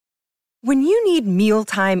When you need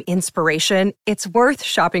mealtime inspiration, it's worth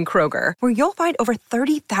shopping Kroger, where you'll find over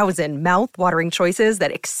 30,000 mouth-watering choices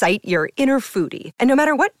that excite your inner foodie. And no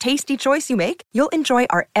matter what tasty choice you make, you'll enjoy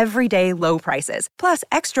our everyday low prices, plus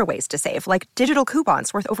extra ways to save, like digital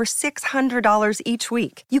coupons worth over $600 each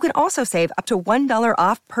week. You can also save up to $1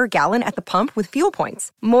 off per gallon at the pump with fuel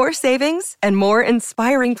points. More savings and more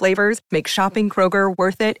inspiring flavors make shopping Kroger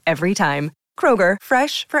worth it every time. Kroger,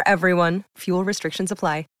 fresh for everyone. Fuel restrictions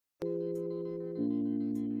apply.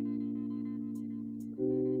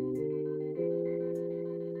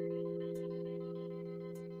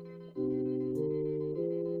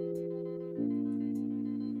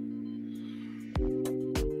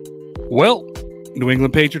 Well, New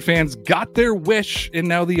England Patriot fans got their wish, and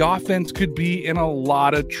now the offense could be in a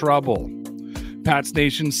lot of trouble. Pats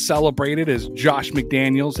Nation celebrated as Josh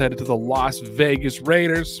McDaniels headed to the Las Vegas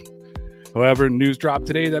Raiders. However, news dropped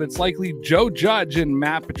today that it's likely Joe Judge and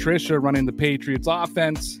Matt Patricia running the Patriots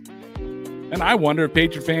offense. And I wonder if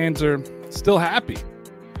Patriot fans are still happy.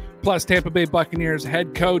 Plus, Tampa Bay Buccaneers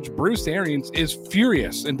head coach Bruce Arians is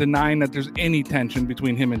furious in denying that there's any tension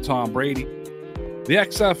between him and Tom Brady. The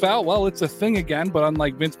XFL, well, it's a thing again, but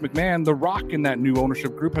unlike Vince McMahon, The Rock and that new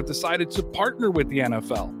ownership group have decided to partner with the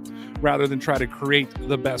NFL rather than try to create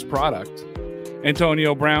the best product.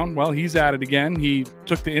 Antonio Brown, well, he's at it again. He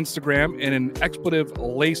took to Instagram in an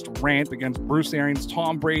expletive-laced rant against Bruce Arians,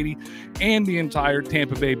 Tom Brady, and the entire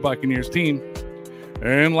Tampa Bay Buccaneers team.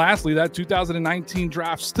 And lastly, that 2019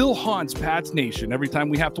 draft still haunts Pats Nation every time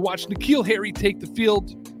we have to watch N'Keal Harry take the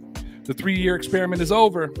field. The 3-year experiment is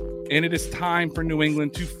over, and it is time for New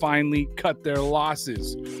England to finally cut their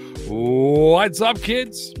losses. What's up,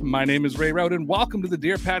 kids? My name is Ray Rowden. Welcome to the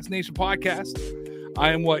Dear Pats Nation podcast.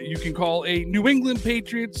 I am what you can call a New England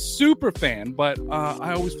Patriots super fan, but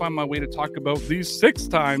I always find my way to talk about these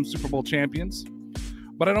 6-time Super Bowl champions.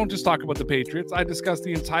 But I don't just talk about the Patriots. I discuss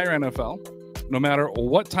the entire NFL, no matter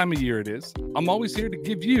what time of year it is. I'm always here to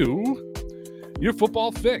give you your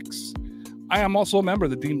football fix. I am also a member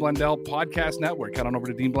of the Dean Blundell Podcast Network. Head on over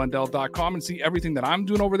to deanblundell.com and see everything that I'm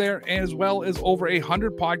doing over there, as well as over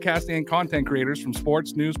 100 podcast and content creators from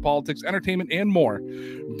sports, news, politics, entertainment, and more.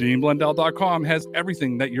 deanblundell.com has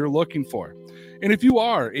everything that you're looking for. And if you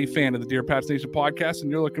are a fan of the Dear Pats Nation podcast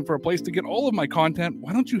and you're looking for a place to get all of my content,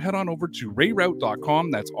 why don't you head on over to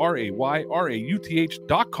rayrout.com. That's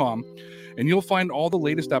RAYRAUTH.com. And you'll find all the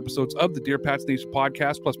latest episodes of the Dear Pats Nation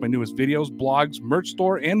podcast, plus my newest videos, blogs, merch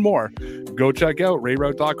store, and more. Go check out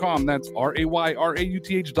rayrout.com. That's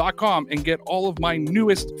RAYRAUTH.com, and get all of my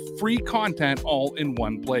newest free content all in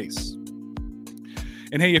one place.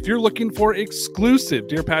 And hey, if you're looking for exclusive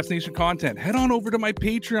Dear Pats Nation content, head on over to my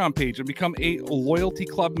Patreon page and become a loyalty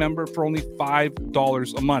club member for only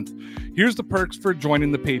 $5 a month. Here's the perks for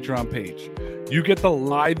joining the Patreon page. You get the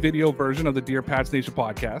live video version of the Dear Pats Nation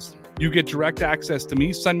podcast. You get direct access to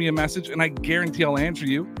me. Send me a message, and I guarantee I'll answer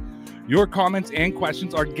you. Your comments and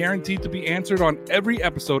questions are guaranteed to be answered on every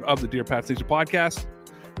episode of the Dear Pats Nation podcast.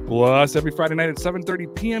 Plus, every Friday night at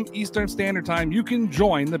 7:30 p.m. Eastern Standard Time, you can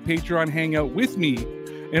join the Patreon Hangout with me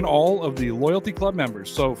and all of the Loyalty Club members.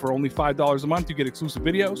 So for only $5 a month, you get exclusive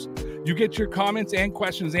videos, you get your comments and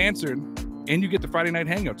questions answered, and you get the Friday Night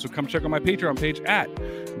Hangout. So come check out my Patreon page at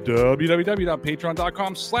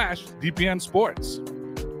www.patreon.com/DPNsports.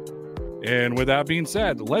 And with that being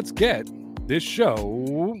said, let's get this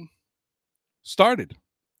show started.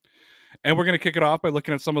 And we're going to kick it off by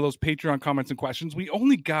looking at some of those Patreon comments and questions. We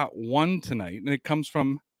only got one tonight, and it comes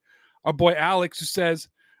from our boy Alex, who says,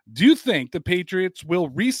 do you think the Patriots will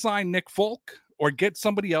re-sign Nick Folk or get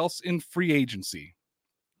somebody else in free agency?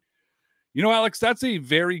 You know, Alex, that's a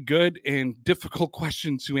very good and difficult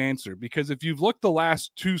question to answer, because if you've looked the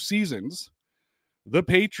last 2 seasons, the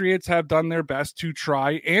Patriots have done their best to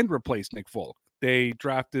try and replace Nick Folk. They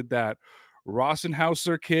drafted that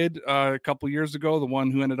Rossenhauser kid a couple years ago, the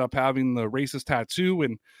one who ended up having the racist tattoo,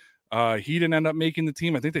 and he didn't end up making the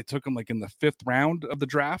team. I think they took him like in the 5th round of the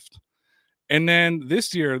draft. And then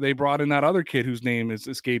this year they brought in that other kid whose name is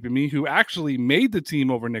escaping me, who actually made the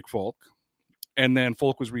team over Nick Folk. And then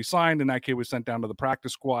Folk was re-signed, and that kid was sent down to the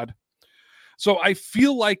practice squad. So I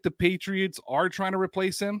feel like the Patriots are trying to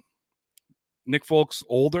replace him. Nick Folk's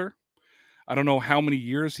older. I don't know how many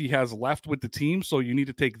years he has left with the team, so you need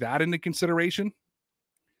to take that into consideration.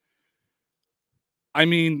 I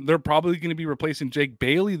mean, they're probably going to be replacing Jake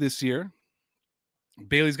Bailey this year.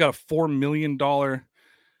 Bailey's got a $4 million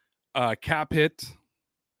cap hit.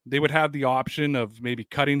 They would have the option of maybe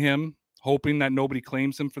cutting him, hoping that nobody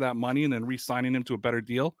claims him for that money, and then re-signing him to a better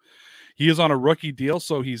deal. He is on a rookie deal,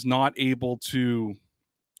 so he's not able to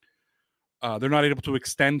they're not able to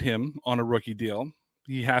extend him on a rookie deal.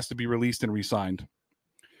 he has to be released and re-signed.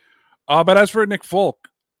 But as for Nick Folk,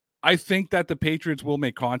 I think that the Patriots will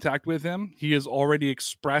make contact with him. He has already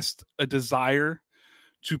expressed a desire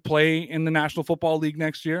to play in the National Football League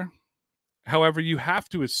next year. However, you have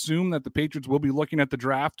to assume that the Patriots will be looking at the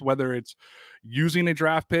draft, whether it's using a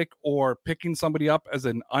draft pick or picking somebody up as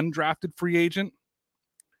an undrafted free agent.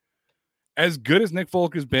 As good as Nick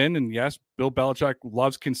Folk has been, and yes, Bill Belichick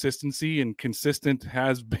loves consistency, and consistent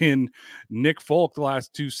has been Nick Folk the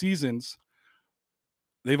last 2 seasons.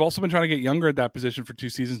 They've also been trying to get younger at that position for 2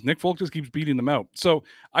 seasons. Nick Folk just keeps beating them out. So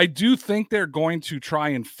I do think they're going to try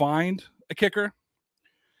and find a kicker.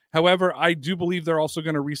 However, I do believe they're also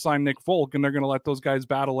going to re-sign Nick Folk, and they're going to let those guys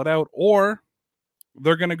battle it out. Or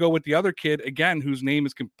they're going to go with the other kid, again, whose name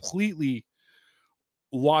is completely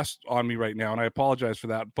lost on me right now, and I apologize for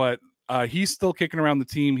that. But he's still kicking around the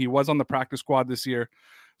team. He was on the practice squad this year.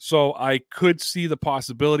 So I could see the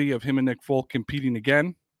possibility of him and Nick Folk competing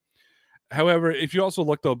again. However, if you also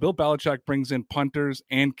look, though, Bill Belichick brings in punters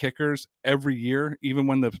and kickers every year, even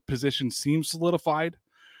when the position seems solidified.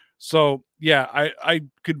 So, yeah, I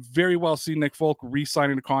could very well see Nick Folk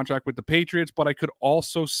re-signing a contract with the Patriots, but I could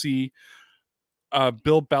also see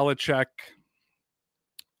Bill Belichick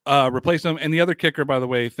replace him. And the other kicker, by the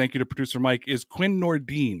way, thank you to producer Mike, is Quinn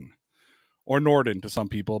Nordin, or Norden to some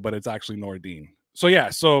people, but it's actually Nordin. So, yeah,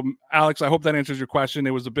 so, Alex, I hope that answers your question.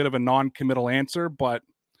 It was a bit of a non-committal answer, but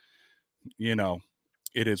you know,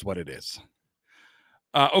 it is what it is.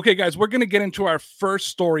 Okay, guys, we're going to get into our first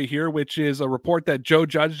story here, which is a report that Joe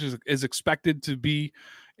Judge is expected to be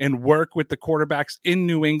and work with the quarterbacks in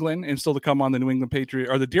New England and still to come on the New England Patriot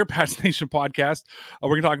or the Dear Pats Nation podcast. We're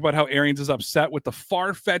going to talk about how Arians is upset with the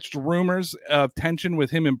far-fetched rumors of tension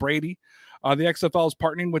with him and Brady. The XFL is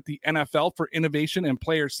partnering with the NFL for innovation and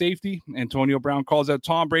player safety. Antonio Brown calls out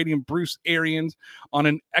Tom Brady and Bruce Arians on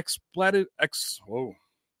an expletive-filled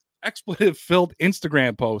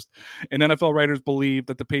Instagram post, and NFL writers believe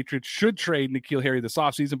that the Patriots should trade N'Keal Harry this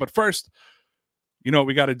offseason. But first, you know what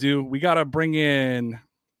we got to do? We got to bring in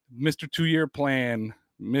Mr. 2-year plan,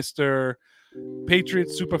 Mr.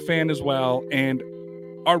 Patriots superfan as well, and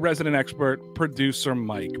our resident expert, Producer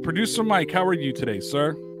Mike. Producer Mike, how are you today,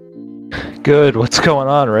 sir? Good. What's going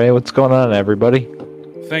on, Ray? What's going on, everybody?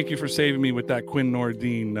 Thank you for saving me with that Quinn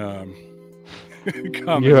Nordin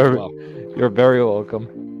comment as well. You're very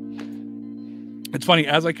welcome. It's funny,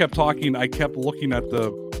 as I kept talking, I kept looking at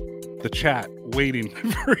the chat, waiting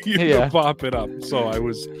for you to pop it up. So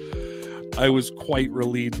I was quite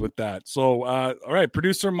relieved with that. So, all right,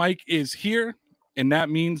 producer Mike is here, and that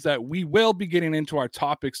means that we will be getting into our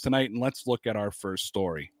topics tonight, and let's look at our first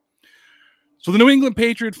story. So the New England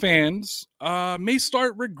Patriot fans may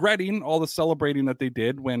start regretting all the celebrating that they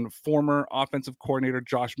did when former offensive coordinator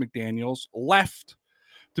Josh McDaniels left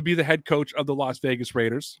to be the head coach of the Las Vegas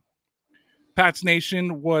Raiders. Pats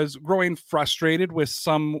Nation was growing frustrated with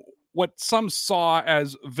what some saw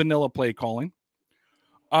as vanilla play calling.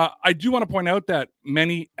 I do want to point out that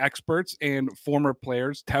many experts and former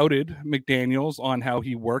players touted McDaniels on how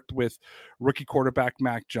he worked with rookie quarterback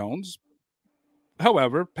Mac Jones.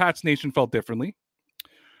 However, Pats Nation felt differently.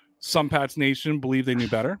 Some Pats Nation believed they knew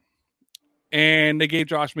better, and they gave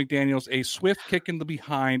Josh McDaniels a swift kick in the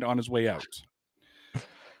behind on his way out.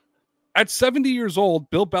 At 70 years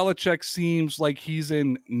old, Bill Belichick seems like he's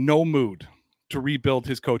in no mood to rebuild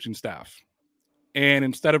his coaching staff. And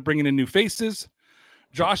instead of bringing in new faces,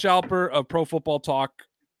 Josh Alper of Pro Football Talk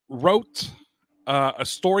wrote a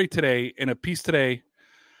story today, in a piece today,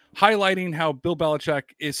 highlighting how Bill Belichick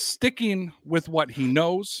is sticking with what he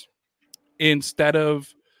knows instead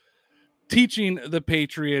of teaching the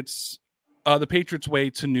Patriots way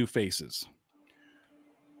to new faces.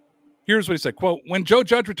 Here's what he said, quote, when Joe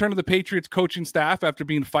Judge returned to the Patriots coaching staff after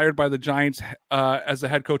being fired by the Giants as the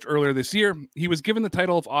head coach earlier this year, he was given the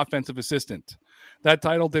title of offensive assistant. That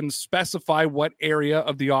title didn't specify what area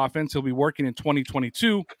of the offense he'll be working in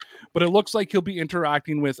 2022, but it looks like he'll be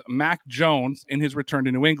interacting with Mac Jones in his return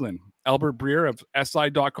to New England. Albert Breer of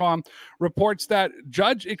SI.com reports that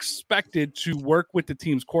Judge expected to work with the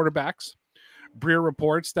team's quarterbacks. Breer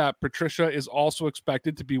reports that Patricia is also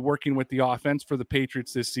expected to be working with the offense for the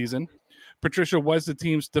Patriots this season. Patricia was the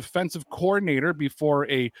team's defensive coordinator before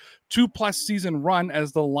a 2+ season run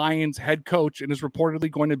as the Lions head coach and is reportedly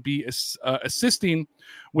going to be assisting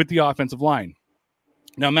with the offensive line.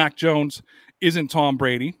 Now, Mac Jones isn't Tom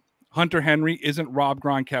Brady. Hunter Henry isn't Rob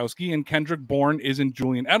Gronkowski, and Kendrick Bourne isn't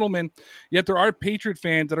Julian Edelman. Yet there are Patriot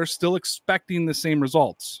fans that are still expecting the same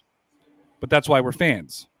results. But that's why we're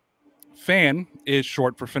fans. Fan is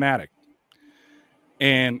short for fanatic.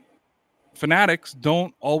 And fanatics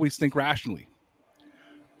don't always think rationally.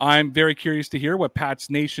 I'm very curious to hear what Pat's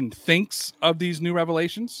Nation thinks of these new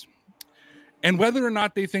revelations and whether or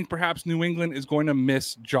not they think perhaps New England is going to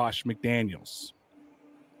miss Josh McDaniels.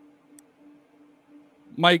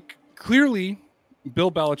 Mike, clearly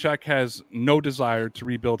Bill Belichick has no desire to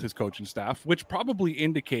rebuild his coaching staff, which probably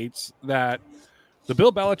indicates that the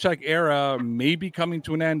Bill Belichick era may be coming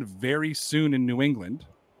to an end very soon in New England.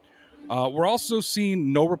 We're also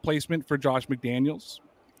seeing no replacement for Josh McDaniels.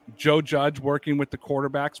 Joe Judge working with the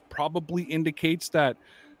quarterbacks probably indicates that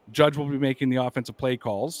Judge will be making the offensive play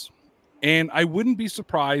calls. And I wouldn't be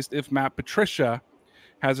surprised if Matt Patricia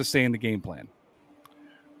has a say in the game plan.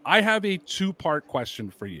 I have a two-part question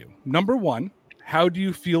for you. Number one, how do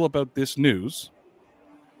you feel about this news?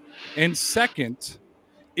 And second,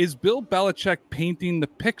 is Bill Belichick painting the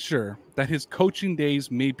picture that his coaching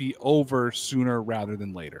days may be over sooner rather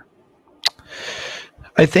than later?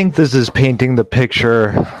 I think this is painting the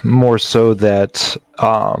picture more so that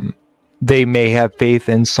they may have faith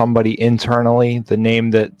in somebody internally. The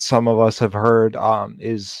name that some of us have heard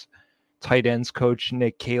is tight ends coach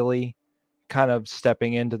Nick Caley, kind of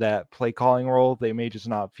stepping into that play calling role. They may just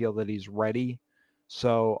not feel that he's ready.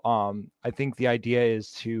 So I think the idea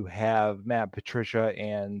is to have Matt Patricia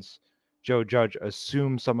and Joe Judge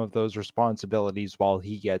assume some of those responsibilities while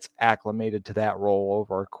he gets acclimated to that role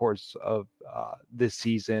over a course of this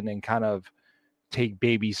season and kind of take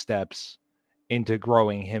baby steps into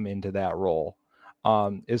growing him into that role.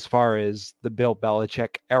 As far as the Bill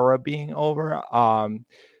Belichick era being over,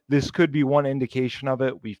 this could be one indication of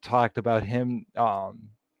it. We've talked about him,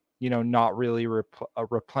 not really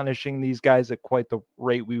replenishing these guys at quite the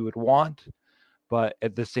rate we would want. But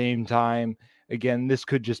at the same time, again, this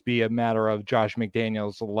could just be a matter of Josh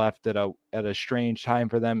McDaniels left at a strange time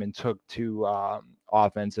for them and took two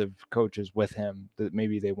offensive coaches with him that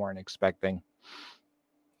maybe they weren't expecting.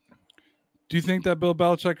 Do you think that Bill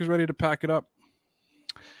Belichick is ready to pack it up?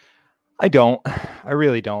 I don't. I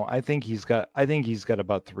really don't. I think he's got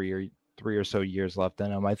about three or so years left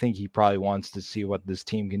in him. I think he probably wants to see what this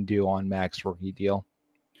team can do on max rookie deal.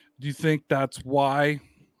 Do you think that's why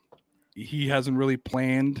he hasn't really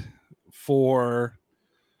planned for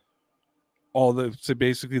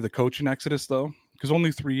basically the coaching exodus though? Because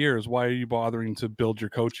only 3 years, why are you bothering to build your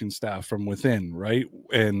coaching staff from within, right?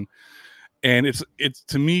 And it's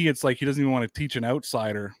to me, it's like he doesn't even want to teach an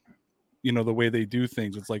outsider, the way they do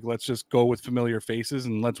things. It's like, let's just go with familiar faces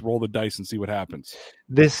and let's roll the dice and see what happens.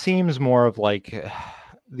 This seems more of like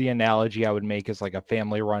the analogy I would make is like a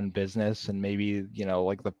family run business, and maybe,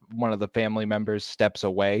 like one of the family members steps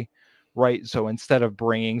away. Right. So instead of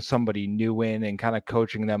bringing somebody new in and kind of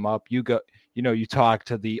coaching them up, you you talk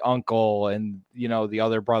to the uncle and, the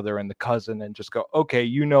other brother and the cousin and just go, okay,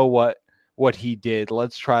 what he did.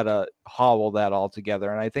 Let's try to hobble that all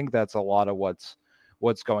together. And I think that's a lot of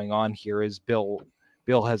what's going on here is Bill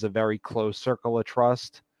has a very close circle of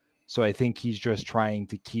trust. So I think he's just trying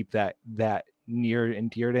to keep that near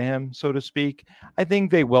and dear to him, so to speak. I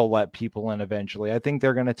think they will let people in eventually. I think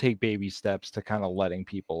they're going to take baby steps to kind of letting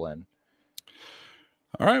people in.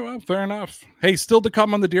 All right, well, fair enough. Hey, still to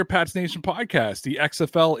come on the Dear Pats Nation podcast, the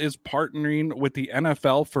XFL is partnering with the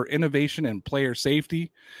NFL for innovation and player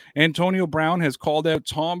safety. Antonio Brown has called out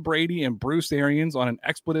Tom Brady and Bruce Arians on an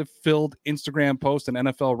expletive-filled Instagram post, and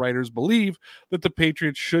NFL writers believe that the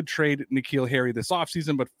Patriots should trade N'Keal Harry this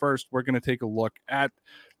offseason. But first, we're going to take a look at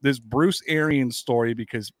this Bruce Arians story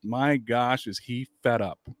because, my gosh, is he fed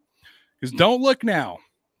up. Because don't look now,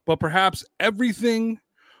 but perhaps everything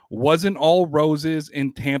wasn't all roses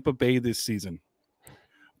in Tampa Bay this season.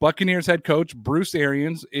 Buccaneers head coach Bruce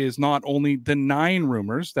Arians is not only denying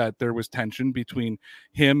rumors that there was tension between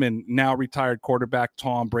him and now retired quarterback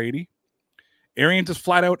Tom Brady. Arians is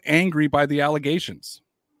flat out angry by the allegations.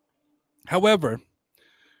 However,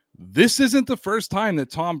 this isn't the first time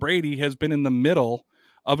that Tom Brady has been in the middle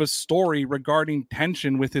of a story regarding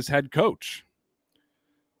tension with his head coach.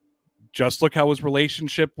 Just look how his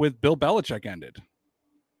relationship with Bill Belichick ended.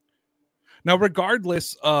 Now,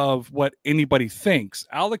 regardless of what anybody thinks,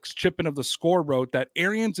 Alex Chippen of The Score wrote that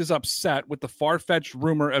Arians is upset with the far-fetched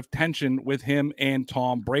rumor of tension with him and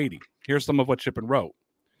Tom Brady. Here's some of what Chippen wrote.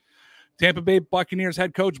 Tampa Bay Buccaneers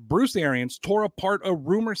head coach Bruce Arians tore apart a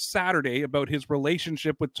rumor Saturday about his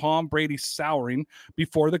relationship with Tom Brady souring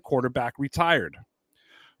before the quarterback retired.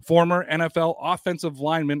 Former NFL offensive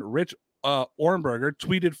lineman Rich Orenberger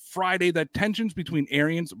tweeted Friday that tensions between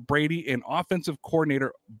Arians, Brady, and offensive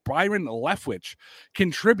coordinator Byron Leftwich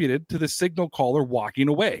contributed to the signal caller walking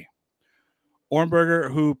away.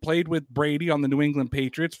 Orenberger, who played with Brady on the New England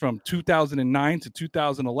Patriots from 2009 to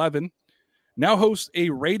 2011, now hosts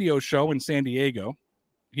a radio show in San Diego.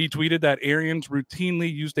 He tweeted that Arians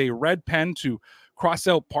routinely used a red pen to cross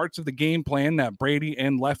out parts of the game plan that Brady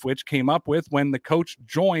and Leftwich came up with when the coach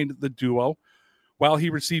joined the duo while he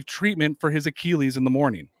received treatment for his Achilles in the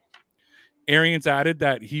morning. Arians added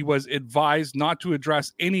that he was advised not to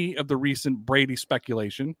address any of the recent Brady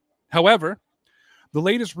speculation. However, the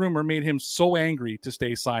latest rumor made him so angry to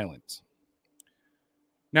stay silent.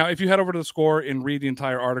 Now, if you head over to the Score and read the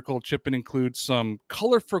entire article, Chippen includes some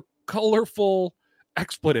colorful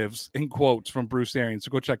expletives in quotes from Bruce Arians.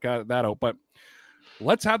 So go check that out. But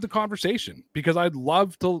let's have the conversation, because I'd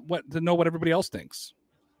love to know what everybody else thinks.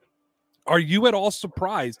 Are you at all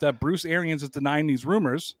surprised that Bruce Arians is denying these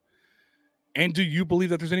rumors? And do you believe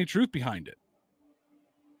that there's any truth behind it?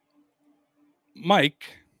 Mike,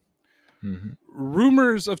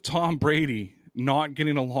 rumors of Tom Brady not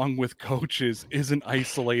getting along with coaches isn't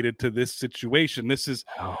isolated to this situation. This is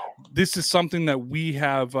something that we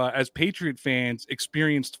have, as Patriot fans,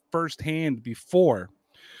 experienced firsthand before.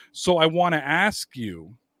 So I want to ask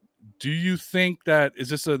you, do you think that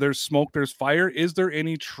there's smoke, there's fire? Is there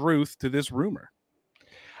any truth to this rumor?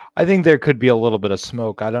 I think there could be a little bit of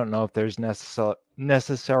smoke. I don't know if there's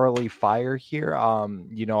necessarily fire here.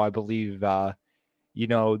 I believe,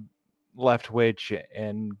 Leftwich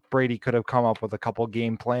and Brady could have come up with a couple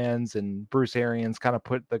game plans, and Bruce Arians kind of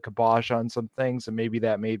put the kibosh on some things, and maybe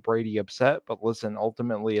that made Brady upset. But listen,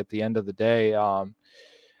 ultimately, at the end of the day, I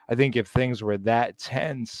think if things were that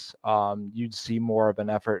tense, you'd see more of an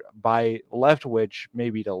effort by Leftwich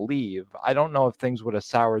maybe to leave. I don't know if things would have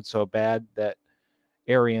soured so bad that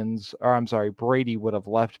Brady would have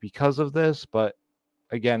left because of this. But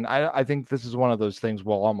again, I think this is one of those things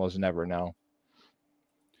we'll almost never know.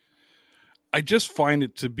 I just find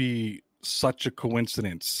it to be such a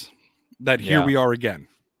coincidence that here we are again.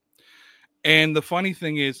 And the funny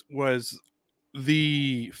thing was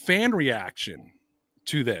the fan reaction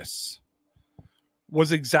to this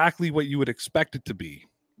was exactly what you would expect it to be.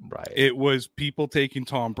 Right. It was people taking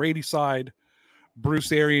Tom Brady's side.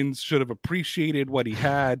 Bruce Arians should have appreciated what he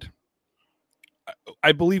had.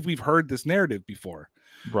 I believe we've heard this narrative before.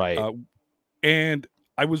 Right. And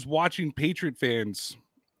I was watching Patriot fans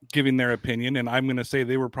giving their opinion, and I'm going to say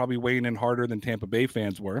they were probably weighing in harder than Tampa Bay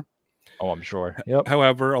fans were. Oh, I'm sure. Yep.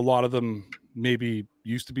 However, a lot of them maybe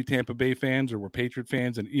used to be Tampa Bay fans or were Patriot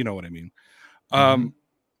fans, and you know what I mean.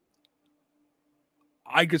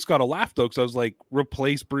 I just got to laugh, though, because I was like,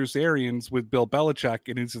 replace Bruce Arians with Bill Belichick,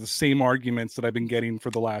 and it's the same arguments that I've been getting for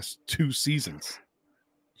the last 2 seasons.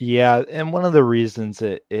 Yeah, and one of the reasons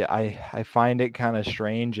I find it kind of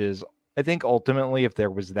strange is I think ultimately if there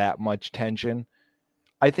was that much tension,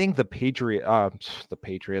 I think the Patriots,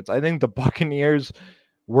 I think the Buccaneers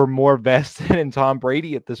were more vested in Tom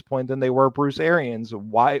Brady at this point than they were Bruce Arians.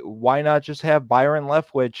 Why not just have Byron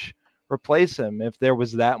Leftwich replace him if there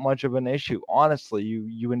was that much of an issue? Honestly,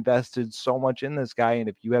 you invested so much in this guy, and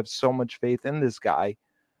if you have so much faith in this guy,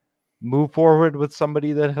 move forward with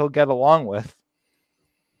somebody that he'll get along with.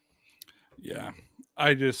 Yeah,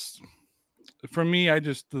 it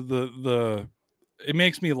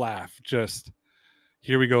makes me laugh. Just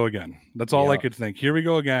here we go again. That's all I could think. Here we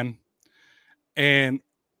go again. And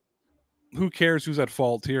who cares who's at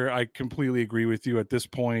fault here? I completely agree with you at this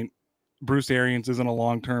point. Bruce Arians isn't a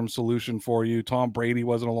long-term solution for you. Tom Brady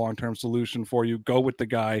wasn't a long-term solution for you. Go with the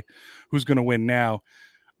guy who's going to win now.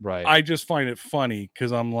 Right. I just find it funny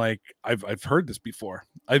because I'm like, I've heard this before.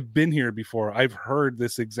 I've been here before. I've heard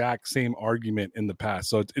this exact same argument in the past.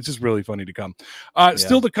 So it's just really funny to come.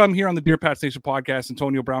 Still to come here on the Dear Pats Nation podcast,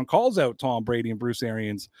 Antonio Brown calls out Tom Brady and Bruce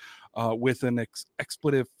Arians with an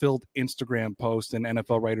expletive-filled Instagram post, and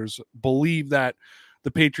NFL writers believe that the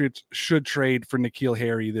Patriots should trade for N'Keal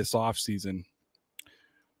Harry this offseason.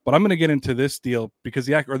 But I'm going to get into this deal because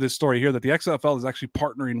this story here that the XFL is actually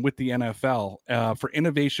partnering with the NFL for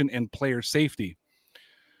innovation and player safety.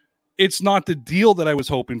 It's not the deal that I was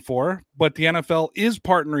hoping for, but the NFL is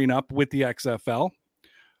partnering up with the XFL.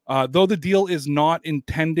 Though the deal is not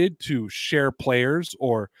intended to share players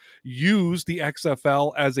or use the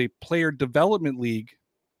XFL as a player development league,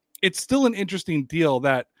 it's still an interesting deal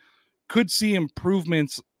that could see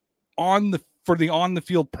improvements for the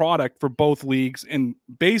on-the-field product for both leagues. And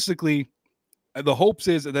basically, the hopes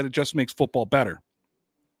is that it just makes football better.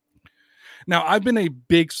 Now, I've been a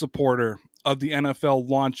big supporter of the NFL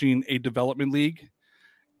launching a development league,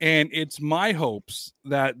 and it's my hopes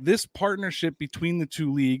that this partnership between the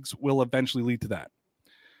two leagues will eventually lead to that.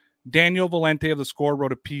 Daniel Valente of The Score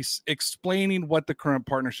wrote a piece explaining what the current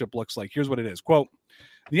partnership looks like. Here's what it is. Quote,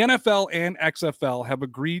 the NFL and XFL have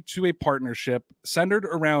agreed to a partnership centered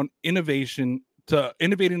around innovation to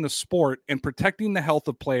innovating the sport and protecting the health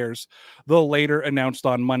of players, the later announced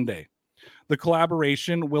on Monday. The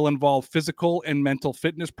collaboration will involve physical and mental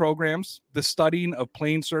fitness programs, the studying of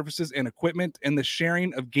playing surfaces and equipment, and the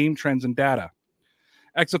sharing of game trends and data.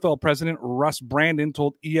 XFL president Russ Brandon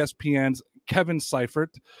told ESPN's Kevin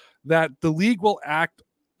Seifert that the league will act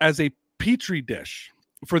as a petri dish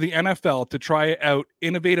for the NFL to try out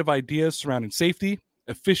innovative ideas surrounding safety,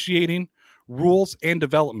 officiating, rules, and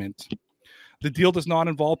development. The deal does not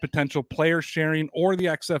involve potential player sharing or the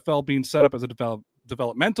XFL being set up as a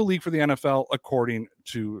developmental league for the NFL, according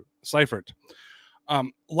to Seifert.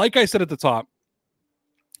 Like I said at the top,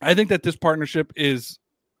 I think that this partnership is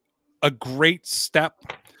a great step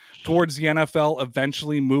towards the NFL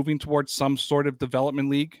eventually moving towards some sort of development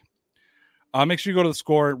league. Make sure you go to the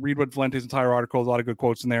Score, read what Valente's entire article. There's a lot of good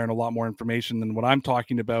quotes in there and a lot more information than what I'm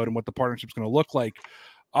talking about and what the partnership's going to look like.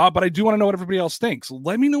 But I do want to know what everybody else thinks.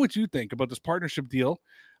 Let me know what you think about this partnership deal.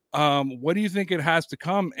 What do you think it has to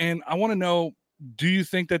come? And I want to know, do you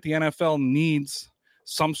think that the NFL needs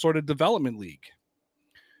some sort of development league?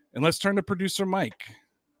 And let's turn to producer Mike.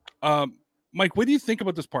 Mike, what do you think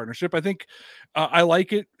about this partnership? I think I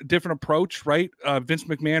like it. A different approach, right? Vince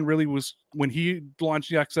McMahon really was, when he launched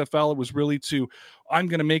the XFL, it was really I'm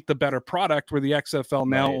going to make the better product, where the XFL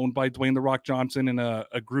now owned by Dwayne "The Rock" Johnson and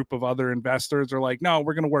a group of other investors are like, no,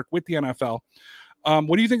 we're going to work with the NFL.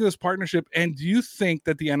 What do you think of this partnership? And do you think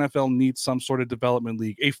that the NFL needs some sort of development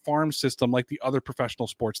league, a farm system like the other professional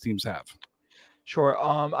sports teams have? Sure.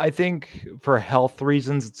 I think for health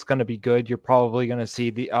reasons, it's going to be good. You're probably going to see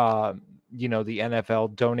the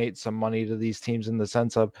NFL donate some money to these teams in the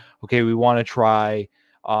sense of, okay, we want to try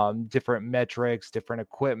different metrics, different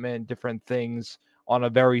equipment, different things on a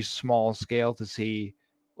very small scale to see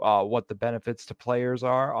what the benefits to players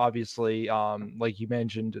are. Obviously, like you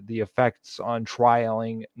mentioned, the effects on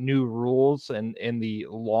trialing new rules and in the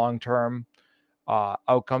long-term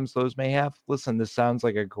outcomes those may have. Listen, this sounds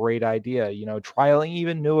like a great idea. Trialing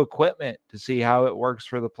even new equipment to see how it works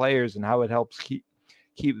for the players and how it helps keep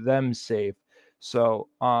them safe. So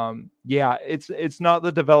it's not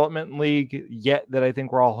the development league yet that I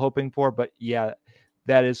think we're all hoping for, but yeah,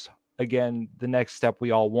 that is again the next step we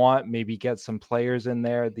all want. Maybe get some players in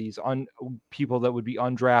there, these people that would be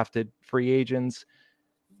undrafted free agents,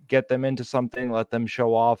 get them into something, let them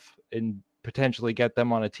show off, and potentially get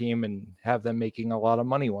them on a team and have them making a lot of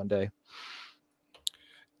money one day.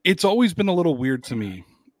 It's always been a little weird to me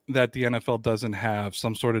that the NFL doesn't have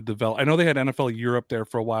some sort of I know they had NFL Europe there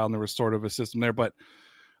for a while and there was sort of a system there, but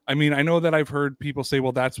I mean, I know that I've heard people say,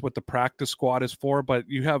 well, that's what the practice squad is for, but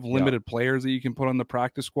you have limited players that you can put on the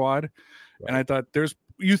practice squad. Right. And I thought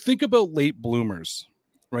you think about late bloomers,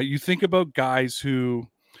 right? You think about guys who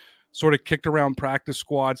sort of kicked around practice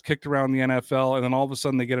squads, kicked around the NFL, and then all of a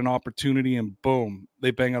sudden they get an opportunity and boom, they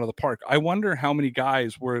bang out of the park. I wonder how many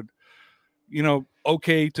guys were,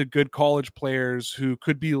 okay to good college players who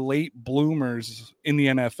could be late bloomers in the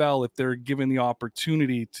NFL if they're given the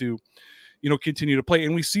opportunity to, continue to play.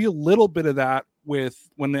 And we see a little bit of that with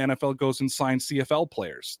when the NFL goes and signs CFL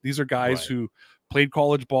players. These are guys who played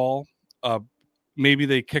college ball. Maybe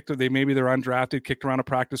they're undrafted, kicked around a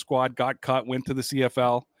practice squad, got cut, went to the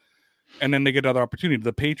CFL. And then they get another opportunity.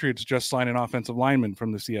 The Patriots just signed an offensive lineman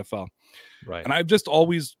from the CFL. Right. And I've just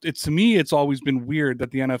to me, it's always been weird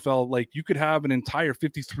that the NFL, like, you could have an entire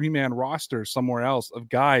 53-man roster somewhere else of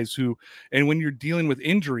guys who, and when you're dealing with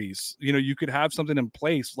injuries, you could have something in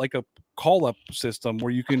place like a call-up system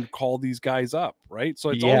where you can call these guys up, right? So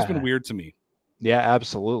it's always been weird to me. Yeah,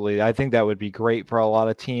 absolutely. I think that would be great for a lot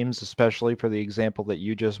of teams, especially for the example that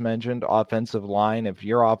you just mentioned, offensive line. If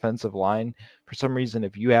your offensive line, for some reason,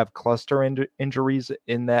 if you have cluster injuries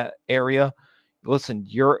in that area, listen,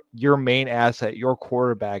 your main asset, your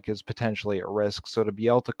quarterback, is potentially at risk. So to be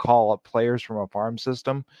able to call up players from a farm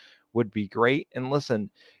system would be great. And listen,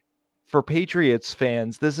 for Patriots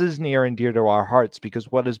fans, this is near and dear to our hearts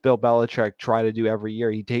because what does Bill Belichick try to do every year?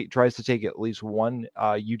 He tries to take at least one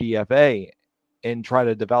UDFA and try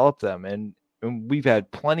to develop them. And we've had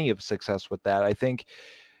plenty of success with that. I think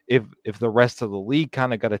if the rest of the league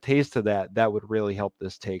kind of got a taste of that, that would really help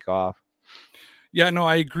this take off. Yeah, no,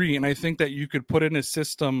 I agree. And I think that you could put in a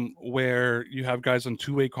system where you have guys on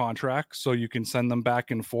two-way contracts so you can send them back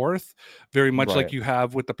and forth, very much like you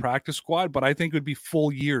have with the practice squad. But I think it would be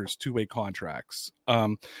full years, two-way contracts.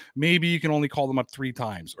 Maybe you can only call them up 3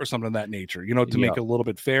 times or something of that nature, to make it a little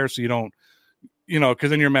bit fair so you don't, because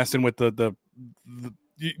then you're messing with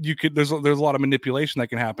you could, there's a lot of manipulation that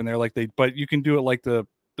can happen there. But you can do it like the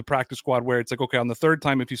practice squad where it's like, okay, on the 3rd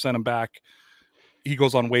time, if you send them back, he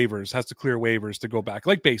goes on waivers, has to clear waivers to go back,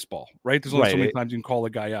 like baseball, right? There's only so many times you can call a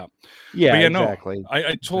guy up. Yeah, but yeah, exactly. No,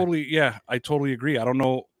 I totally agree. I don't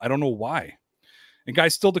know why. And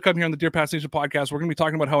guys, still to come here on the Dear Pats Nation podcast, we're going to be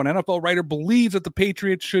talking about how an NFL writer believes that the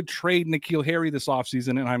Patriots should trade N'Keal Harry this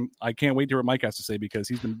offseason. And I can't wait to hear what Mike has to say, because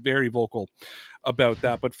he's been very vocal about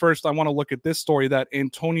that. But first, I want to look at this story that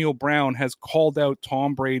Antonio Brown has called out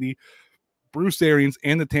Tom Brady, Bruce Arians,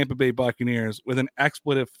 and the Tampa Bay Buccaneers with an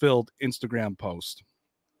expletive-filled Instagram post.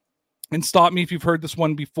 And stop me if you've heard this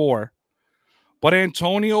one before, but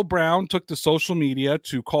Antonio Brown took to social media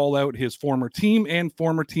to call out his former team and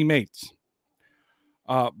former teammates.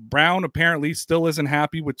 Brown apparently still isn't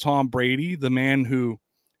happy with Tom Brady, the man who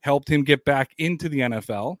helped him get back into the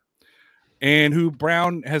NFL, and who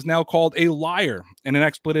Brown has now called a liar in an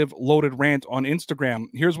expletive-loaded rant on Instagram.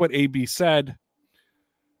 Here's what AB said.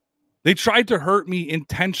 They tried to hurt me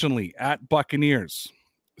intentionally at Buccaneers.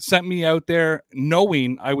 Sent me out there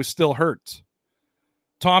knowing I was still hurt.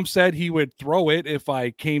 Tom said he would throw it if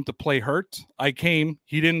I came to play hurt. I came,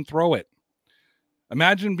 he didn't throw it.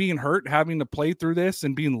 Imagine being hurt, having to play through this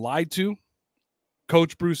and being lied to.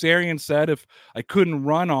 Coach Bruce Arians said if I couldn't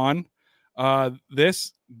run on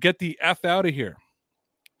this, get the F out of here.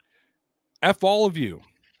 F all of you.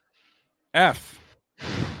 F.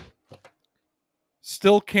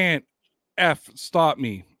 Still can't F stop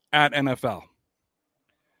me at NFL.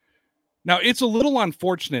 Now, it's a little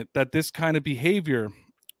unfortunate that this kind of behavior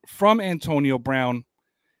from Antonio Brown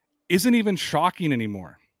isn't even shocking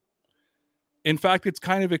anymore. In fact, it's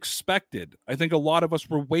kind of expected. I think a lot of us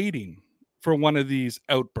were waiting for one of these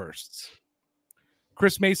outbursts.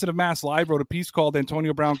 Chris Mason of Mass Live wrote a piece called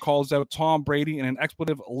Antonio Brown Calls Out Tom Brady in an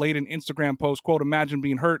expletive-laden Instagram post. Quote, imagine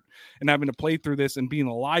being hurt and having to play through this and being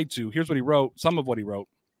lied to. Here's what he wrote, some of what he wrote.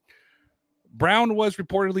 Brown was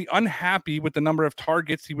reportedly unhappy with the number of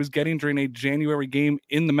targets he was getting during a January game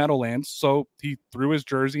in the Meadowlands, so he threw his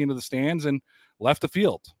jersey into the stands and left the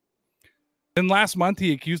field. Then last month,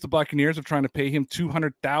 he accused the Buccaneers of trying to pay him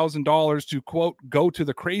 $200,000 to, quote, go to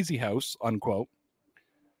the crazy house, unquote.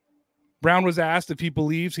 Brown was asked if he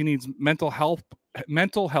believes he needs mental help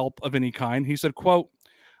of any kind. He said, quote,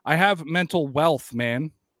 I have mental wealth,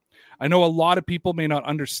 man. I know a lot of people may not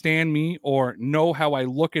understand me or know how I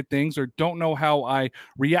look at things or don't know how I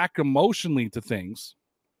react emotionally to things,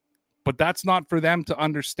 but that's not for them to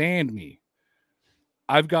understand me.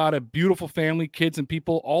 I've got a beautiful family, kids, and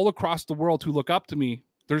people all across the world who look up to me.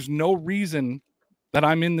 There's no reason that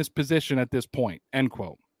I'm in this position at this point, end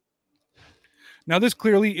quote. Now, this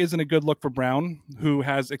clearly isn't a good look for Brown, who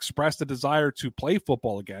has expressed a desire to play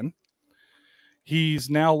football again. He's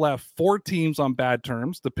now left 4 teams on bad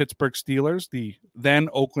terms: the Pittsburgh Steelers, the then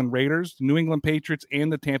Oakland Raiders, New England Patriots,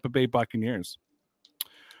 and the Tampa Bay Buccaneers.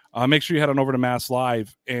 Make sure you head on over to Mass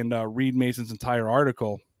Live and read Mason's entire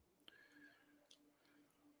article.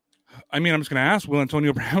 I mean, I'm just going to ask, will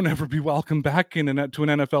Antonio Brown ever be welcomed back to an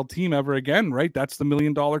NFL team ever again, right? That's the $1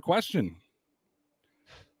 million question.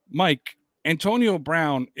 Mike, Antonio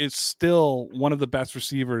Brown is still one of the best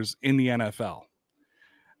receivers in the NFL.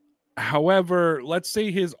 However, let's say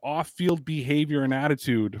his off-field behavior and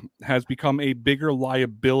attitude has become a bigger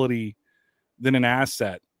liability than an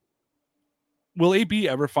asset. Will AB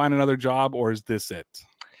ever find another job, or is this it?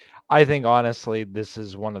 I think honestly,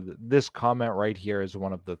 this comment right here is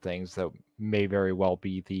one of the things that may very well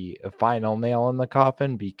be the final nail in the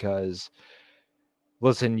coffin, because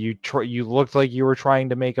listen, you looked like you were trying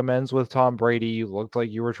to make amends with Tom Brady. You looked like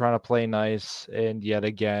you were trying to play nice, and yet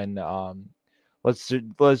again, let's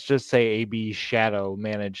just say AB's shadow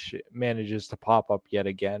manages to pop up yet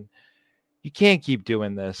again. You can't keep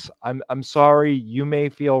doing this. I'm sorry, you may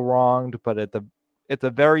feel wronged, but at the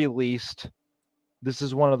very least, this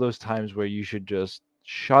is one of those times where you should just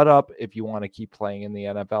shut up if you want to keep playing in the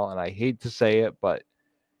NFL. And I hate to say it, but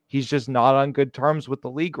he's just not on good terms with the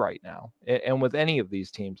league right now, and with any of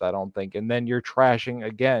these teams, I don't think. And then you're trashing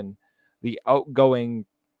again the outgoing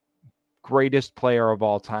greatest player of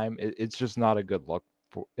all time. It's just not a good look.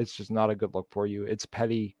 It's just not a good look for you. It's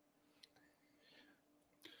petty.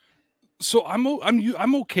 So I'm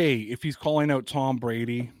okay if he's calling out Tom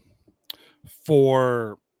Brady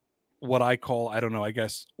for what I call, I don't know, I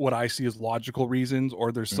guess what I see as logical reasons,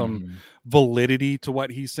 or there's some validity to what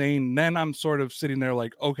he's saying. Then I'm sort of sitting there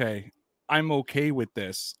like, okay, I'm okay with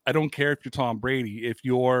this. I don't care if you're Tom Brady. If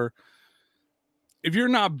you're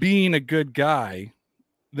not being a good guy,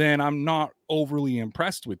 then I'm not overly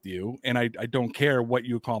impressed with you, and I don't care what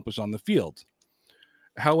you accomplish on the field.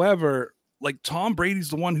 However, like, Tom Brady's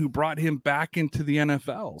the one who brought him back into the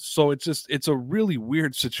NFL. So it's a really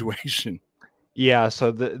weird situation. Yeah,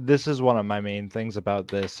 so this is one of my main things about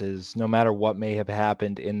this is no matter what may have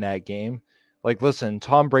happened in that game, like listen,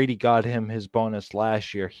 Tom Brady got him his bonus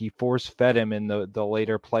last year. He force fed him in the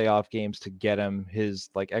later playoff games to get him his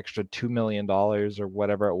like extra $2 million or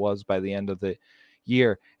whatever it was by the end of the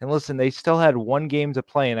year. And listen, they still had one game to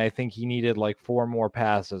play, and I think he needed like 4 more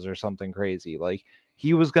passes or something crazy. Like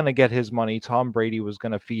he was going to get his money. Tom Brady was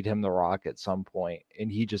going to feed him the rock at some point, and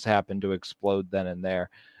he just happened to explode then and there.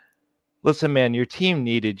 Listen, man, your team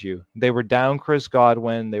needed you. They were down Chris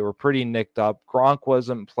Godwin. They were pretty nicked up. Gronk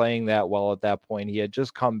wasn't playing that well at that point. He had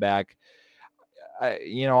just come back.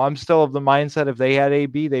 I'm still of the mindset if they had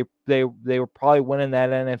AB, they were probably winning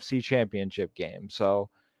that NFC Championship game.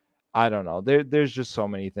 So I don't know. There's just so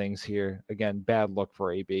many things here. Again, bad look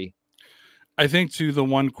for AB. I think too, the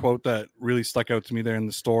one quote that really stuck out to me there in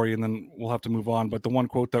the story, and then we'll have to move on. But the one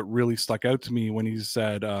quote that really stuck out to me when he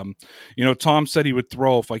said, Tom said he would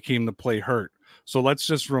throw if I came to play hurt. So let's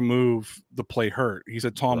just remove the play hurt. He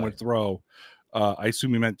said Tom would throw. I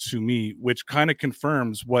assume he meant to me, which kind of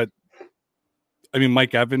confirms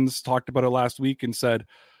Mike Evans talked about it last week and said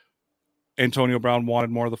Antonio Brown wanted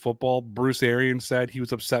more of the football. Bruce Arians said he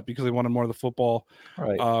was upset because he wanted more of the football.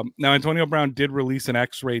 Right. Now, Antonio Brown did release an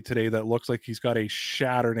X-ray today that looks like he's got a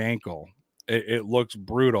shattered ankle. It looks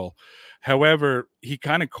brutal. However, he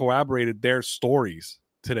kind of corroborated their stories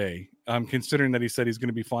today, considering that he said he's going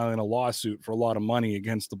to be filing a lawsuit for a lot of money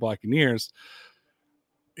against the Buccaneers.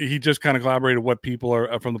 He just kind of collaborated what people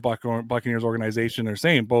are from the Buccaneers organization are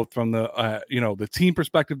saying, both from the team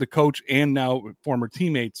perspective, the coach, and now former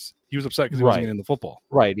teammates. He was upset because he wasn't getting the football.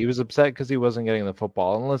 Right. He was upset because he wasn't getting the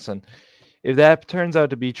football. And listen, if that turns out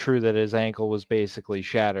to be true, that his ankle was basically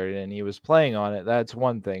shattered and he was playing on it, that's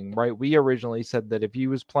one thing, right? We originally said that if he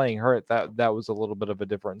was playing hurt, that was a little bit of a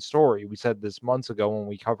different story. We said this months ago when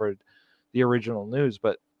we covered the original news,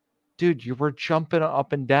 but dude, you were jumping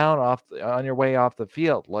up and down on your way off the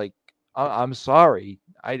field. Like, I'm sorry.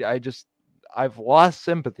 I've lost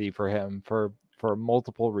sympathy for him for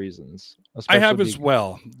multiple reasons. I have as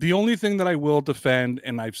well. The only thing that I will defend,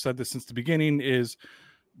 and I've said this since the beginning, is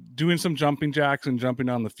doing some jumping jacks and jumping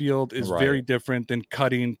on the field is very different than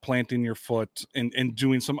planting your foot and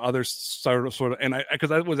doing some other sort of, and because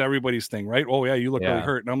that was everybody's thing, right? Oh yeah, you look really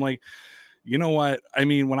hurt. And I'm like, you know what? I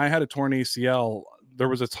mean, when I had a torn ACL, there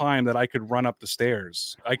was a time that I could run up the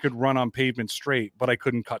stairs. I could run on pavement straight, but I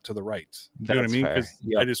couldn't cut to the right. You know what I mean? Because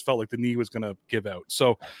I just felt like the knee was going to give out.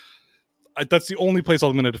 So that's the only place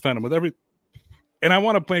I'm going to defend him with and I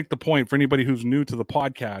want to make the point for anybody who's new to the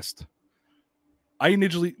podcast. I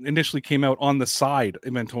initially came out on the side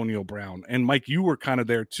of Antonio Brown, and Mike, you were kind of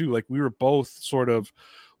there too. Like we were both sort of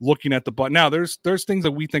looking at now there's things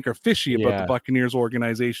that we think are fishy about the Buccaneers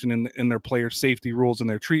organization and their player safety rules and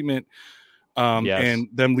their treatment. And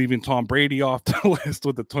them leaving Tom Brady off the list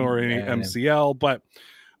with the torn MCL. But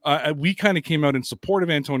we kind of came out in support of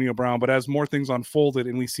Antonio Brown, but as more things unfolded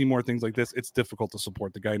and we see more things like this, it's difficult to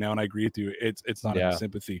support the guy now. And I agree with you. It's not any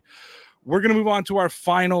sympathy. We're going to move on to our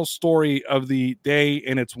final story of the day,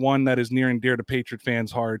 and it's one that is near and dear to Patriot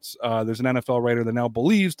fans' hearts. There's an NFL writer that now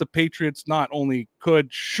believes the Patriots not only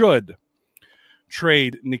should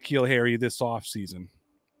trade N'Keal Harry this offseason.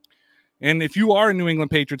 And if you are a New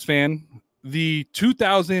England Patriots fan, the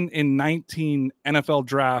 2019 NFL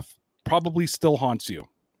draft probably still haunts you.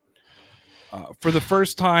 For the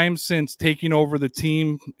first time since taking over the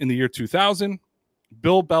team in the year 2000,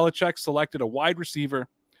 Bill Belichick selected a wide receiver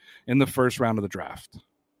in the first round of the draft.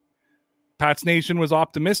 Pats Nation was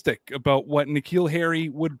optimistic about what N'Keal Harry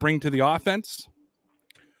would bring to the offense.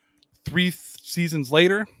 3 seasons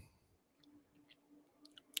later,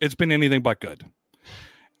 it's been anything but good.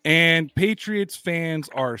 And Patriots fans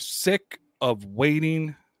are sick of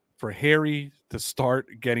waiting for Harry to start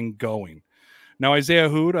getting going. Now, Isaiah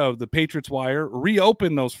Hood of the Patriots Wire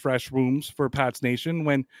reopened those fresh wounds for Pats Nation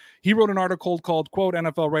when he wrote an article called, quote,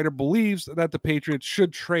 NFL writer believes that the Patriots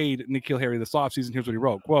should trade N'Keal Harry this offseason. Here's what he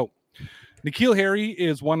wrote, quote, N'Keal Harry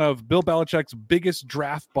is one of Bill Belichick's biggest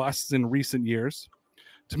draft busts in recent years.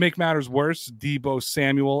 To make matters worse, Deebo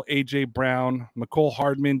Samuel, A.J. Brown, McCole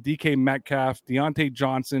Hardman, DK Metcalf, Deontay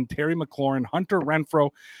Johnson, Terry McLaurin, Hunter Renfrow,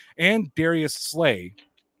 and Darius Slay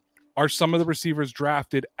are some of the receivers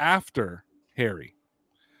drafted after Harry.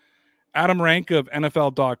 Adam Rank of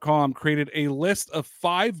NFL.com created a list of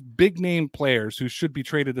 5 big-name players who should be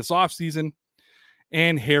traded this offseason,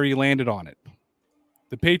 and Harry landed on it.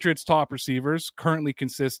 The Patriots' top receivers currently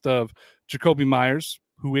consist of Jacoby Myers,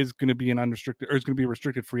 who is going to be a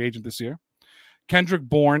restricted free agent this year, Kendrick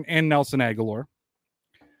Bourne, and Nelson Aguilar.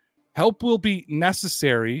 Help will be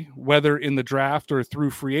necessary, whether in the draft or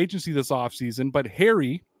through free agency this offseason, but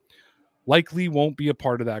Harry likely won't be a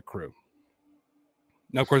part of that crew.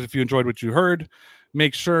 Now, of course, if you enjoyed what you heard,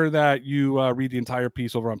 make sure that you read the entire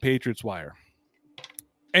piece over on Patriots Wire.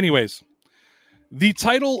 Anyways, the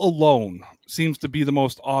title alone seems to be the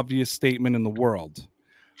most obvious statement in the world.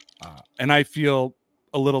 And I feel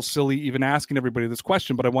a little silly even asking everybody this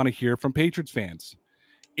question, but I want to hear from Patriots fans.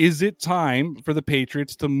 Is it time for the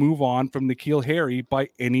Patriots to move on from N'Keal Harry by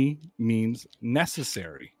any means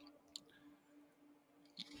necessary?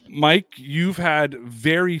 Mike, you've had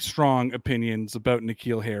very strong opinions about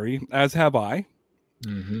N'Keal Harry, as have I.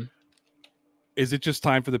 Mm-hmm. Is it just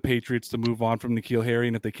time for the Patriots to move on from N'Keal Harry,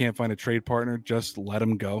 and if they can't find a trade partner, just let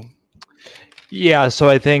him go? Yeah, so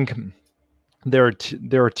I think there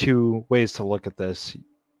are two ways to look at this.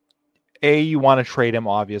 You want to trade him,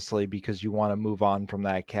 obviously, because you want to move on from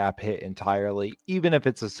that cap hit entirely, even if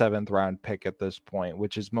it's a 7th round pick at this point,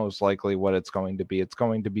 which is most likely what it's going to be. It's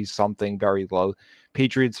going to be something very low.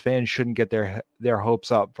 Patriots fans shouldn't get their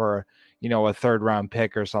hopes up for, a 3rd round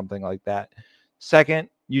pick or something like that. Second,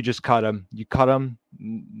 you just cut him. You cut him,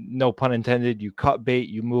 no pun intended. You cut bait,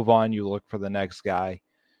 you move on, you look for the next guy.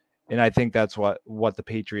 And I think that's what the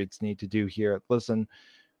Patriots need to do here. Listen,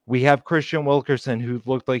 we have Christian Wilkerson, who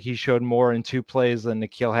looked like he showed more in 2 plays than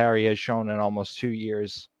N'Keal Harry has shown in almost 2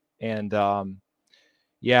 years. And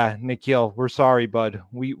yeah, N'Keal, we're sorry, bud.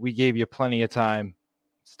 We gave you plenty of time.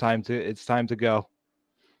 It's time to go.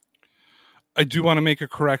 I do want to make a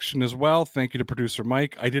correction as well. Thank you to producer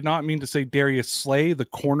Mike. I did not mean to say Darius Slay, the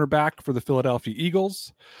cornerback for the Philadelphia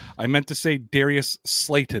Eagles. I meant to say Darius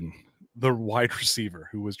Slayton, the wide receiver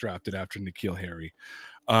who was drafted after N'Keal Harry.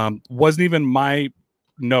 Wasn't even my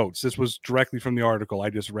notes. This was directly from the article. I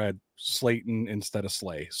just read Slayton instead of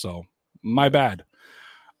Slay. So my bad.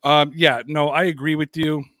 Yeah, no, I agree with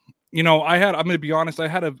you. I'm going to be honest. I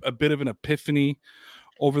had a bit of an epiphany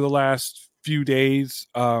over the last few days.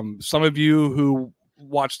 Some of you who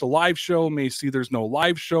watched the live show may see there's no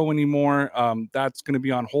live show anymore. That's going to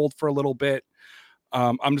be on hold for a little bit.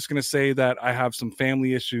 I'm just going to say that I have some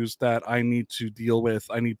family issues that I need to deal with.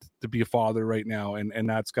 I need to be a father right now, and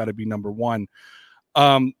that's got to be number one.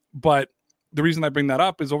 But the reason I bring that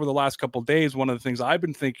up is over the last couple of days, one of the things I've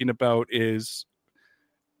been thinking about is,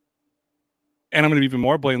 and I'm going to be even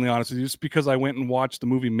more blatantly honest with you, just because I went and watched the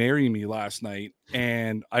movie Marry Me last night,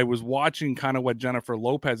 and I was watching kind of what Jennifer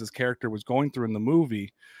Lopez's character was going through in the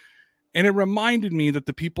movie. And it reminded me that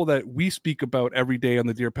the people that we speak about every day on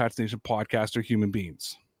the Dear Pats Nation podcast are human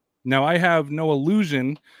beings. Now, I have no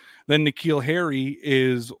illusion that N'Keal Harry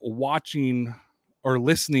is watching or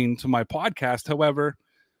listening to my podcast. However,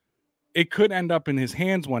 it could end up in his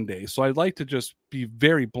hands one day. So I'd like to just be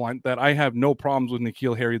very blunt that I have no problems with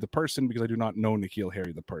N'Keal Harry, the person, because I do not know N'Keal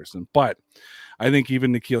Harry, the person. But I think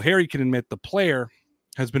even N'Keal Harry can admit the player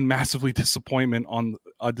has been massively disappointing on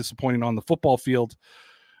the football field.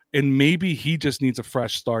 And maybe he just needs a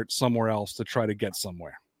fresh start somewhere else to try to get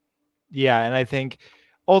somewhere. Yeah, and I think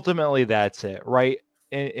ultimately that's it, right?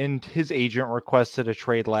 And his agent requested a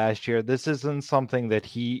trade last year. This isn't something that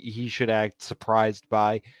he should act surprised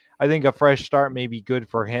by. I think a fresh start may be good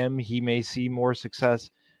for him. He may see more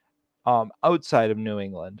success outside of New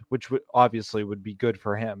England, which obviously would be good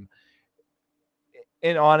for him.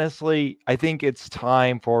 And honestly, I think it's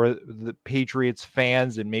time for the Patriots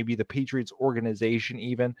fans and maybe the Patriots organization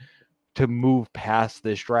even to move past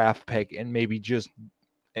this draft pick and maybe just,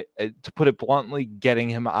 to put it bluntly, getting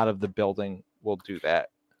him out of the building will do that.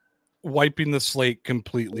 Wiping the slate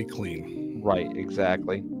completely clean. Right,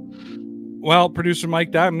 exactly. Well, producer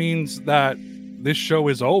Mike, that means that this show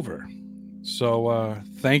is over. So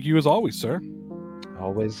thank you as always, sir.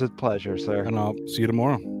 Always a pleasure, sir. And I'll see you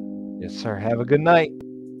tomorrow. Yes, sir. Have a good night.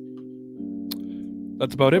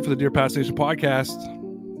 That's about it for the Dear Pats Nation podcast.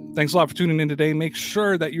 Thanks a lot for tuning in today. Make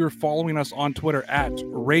sure that you're following us on Twitter at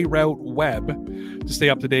RayRouteWeb to stay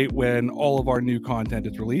up to date when all of our new content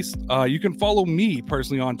is released. You can follow me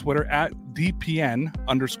personally on Twitter at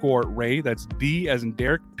DPN_Ray. That's D as in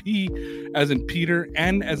Derek, P as in Peter,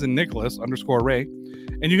 N as in Nicholas _Ray.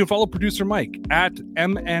 And you can follow producer Mike at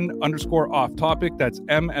MN_off topic. That's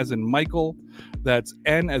M as in Michael. That's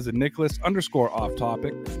N as in Nicholas _off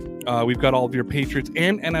topic. We've got all of your Patriots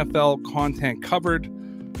and NFL content covered.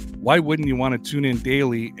 Why wouldn't you want to tune in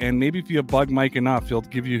daily? And maybe if you bug Mike enough, he'll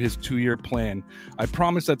give you his 2-year plan. I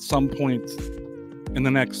promise at some point in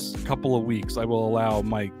the next couple of weeks, I will allow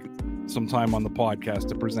Mike some time on the podcast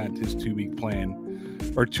to present his 2-week plan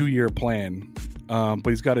or 2-year plan. But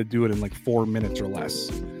he's got to do it in like 4 minutes or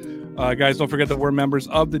less. Guys, don't forget that we're members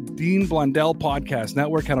of the Dean Blundell Podcast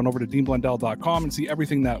Network. Head on over to deanblundell.com and see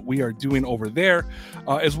everything that we are doing over there,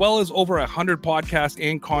 as well as over 100 podcasts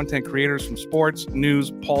and content creators from sports,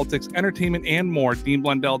 news, politics, entertainment, and more.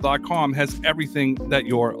 deanblundell.com has everything that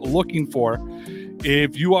you're looking for.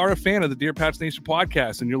 If you are a fan of the Dear Pats Nation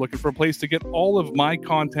podcast and you're looking for a place to get all of my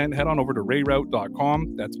content, head on over to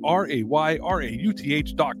rayroute.com. That's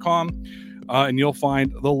RAYRAUTH.com. And you'll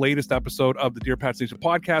find the latest episode of the Dear Pats Nation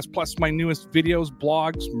podcast, plus my newest videos,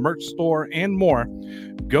 blogs, merch store, and more.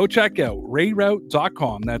 Go check out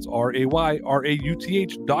rayroute.com. That's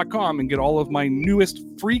RAYRAUTH.com, and get all of my newest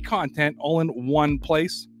free content all in one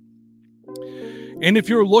place. And if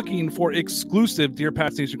you're looking for exclusive Dear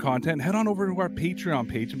Pats Nation content, head on over to our Patreon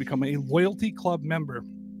page and become a Loyalty Club member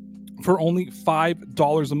for only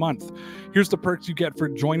 $5 a month. Here's the perks you get for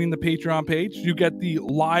joining the Patreon page. You get the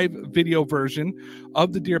live video version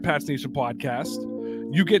of the Dear Pats Nation podcast.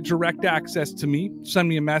 You get direct access to me. Send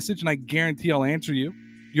me a message and I guarantee I'll answer you.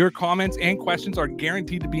 Your comments and questions are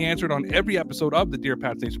guaranteed to be answered on every episode of the Dear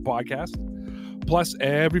Pats Nation podcast. Plus,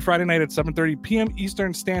 every Friday night at 7:30 p.m.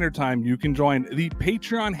 Eastern Standard Time, you can join the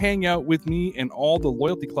Patreon Hangout with me and all the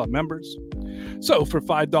Loyalty Club members. So for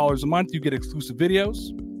 $5 a month, you get exclusive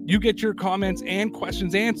videos, you get your comments and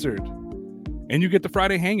questions answered, and you get the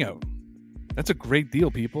Friday Hangout. That's a great deal,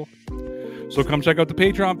 people. So come check out the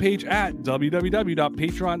Patreon page at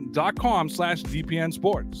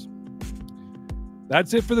www.patreon.com/DPNsports.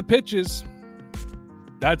 That's it for the pitches.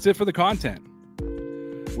 That's it for the content.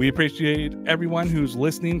 We appreciate everyone who's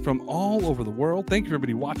listening from all over the world. Thank you,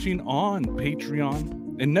 everybody watching on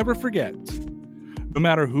Patreon. And never forget, no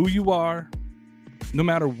matter who you are, no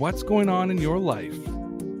matter what's going on in your life,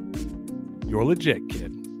 you're legit,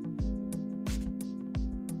 kid.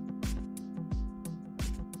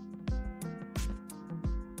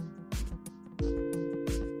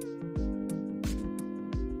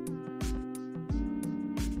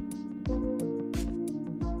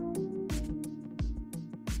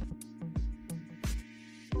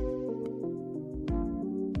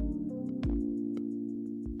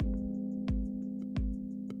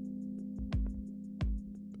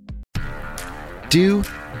 Do,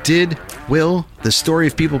 Did, Will, the Story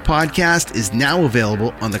of People podcast is now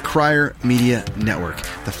available on the Crier Media Network.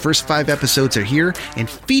 The first 5 episodes are here and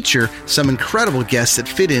feature some incredible guests that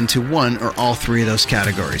fit into one or all 3 of those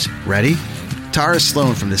categories. Ready? Tara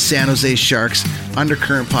Sloan from the San Jose Sharks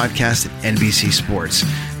Undercurrent podcast at NBC Sports.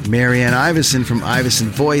 Marianne Iveson from Iveson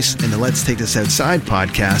Voice and the Let's Take This Outside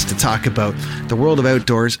podcast to talk about the world of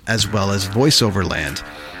outdoors as well as voiceover land.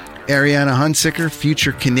 Ariana Hunsicker,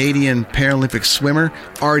 future Canadian Paralympic swimmer,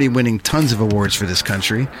 already winning tons of awards for this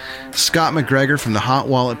country. Scott McGregor from the Hot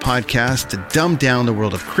Wallet podcast to dumb down the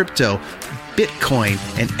world of crypto, Bitcoin,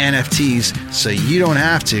 and NFTs so you don't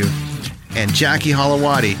have to. And Jackie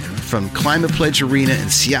Holowati from Climate Pledge Arena in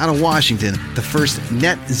Seattle, Washington, the first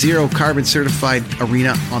net zero carbon certified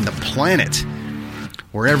arena on the planet.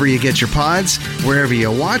 Wherever you get your pods, wherever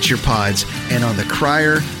you watch your pods, and on the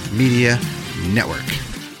Crier Media Network.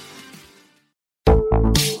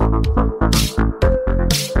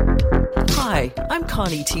 Hi, I'm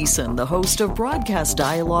Connie Thiessen, the host of Broadcast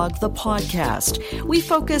Dialogue, the podcast. We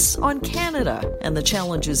focus on Canada and the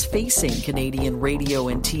challenges facing Canadian radio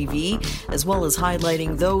and TV, as well as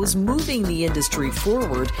highlighting those moving the industry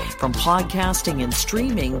forward from podcasting and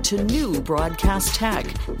streaming to new broadcast tech.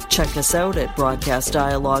 Check us out at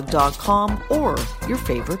broadcastdialogue.com or your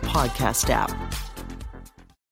favorite podcast app.